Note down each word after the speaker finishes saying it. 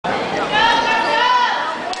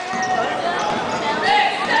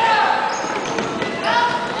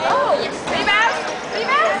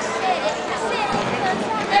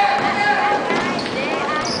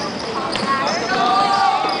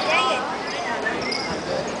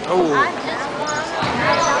Oh.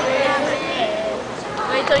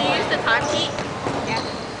 Wait, so you used the time sheet? Yeah.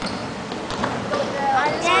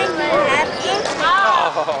 Then you have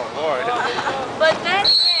Oh, Lord. But then,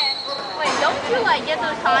 wait, don't you like get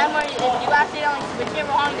those time where if you accidentally switch it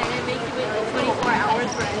wrong, then it makes you wait like 24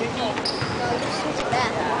 hours for energy? No, you switch it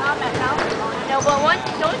back. No, but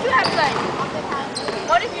don't you have like,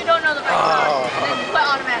 what if you don't know the right time? And then you put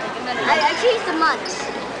automatic, and then I changed the months.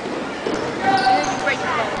 and then you break the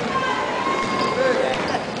phone.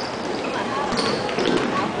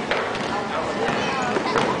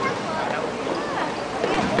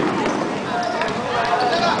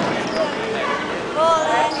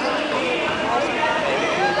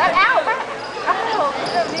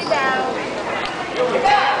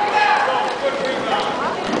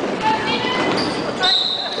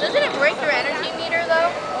 Doesn't it break your energy meter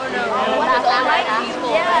though? Or no?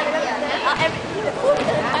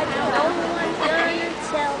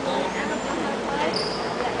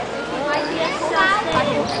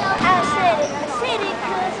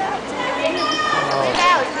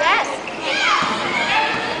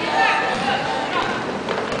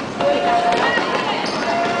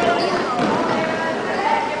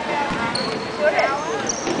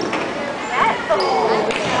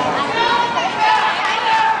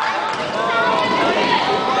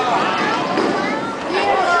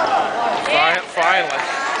 Finally.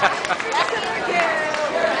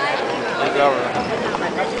 It's over.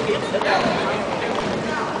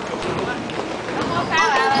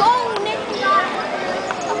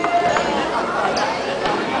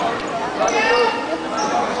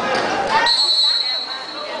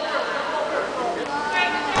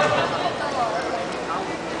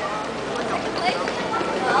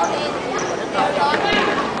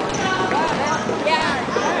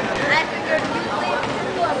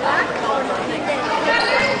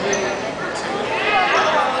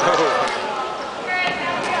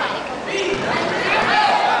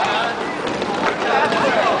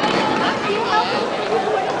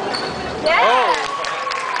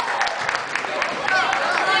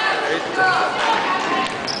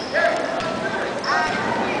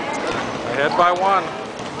 Ahead by one.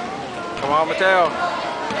 Come on, Mateo.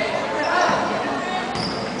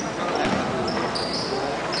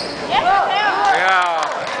 Yeah.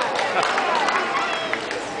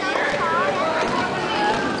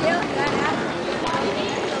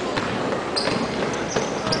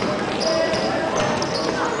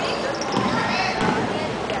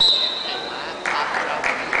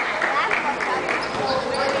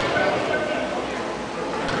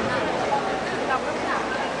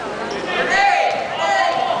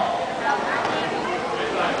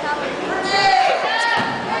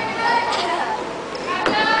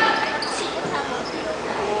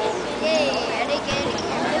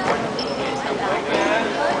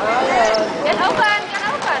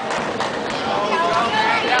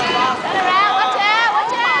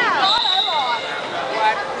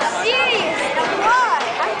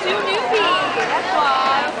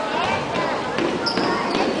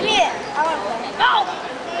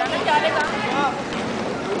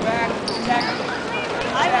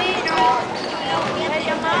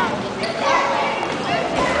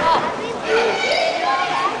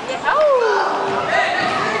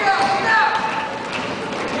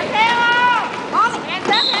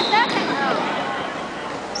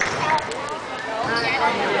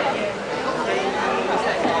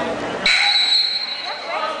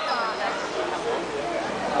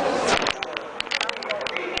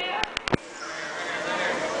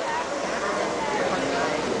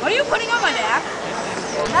 What are you putting on my neck?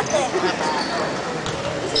 Nothing.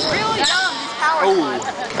 This is real dumb, this power slide.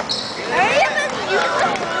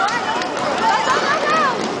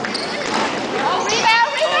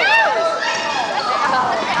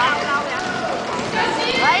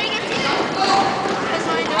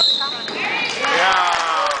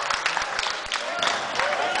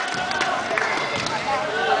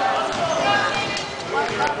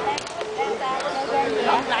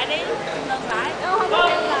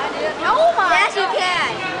 Yes, you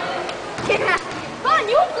can. Come on,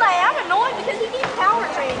 you play. I'm annoyed because he keeps power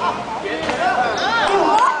trading.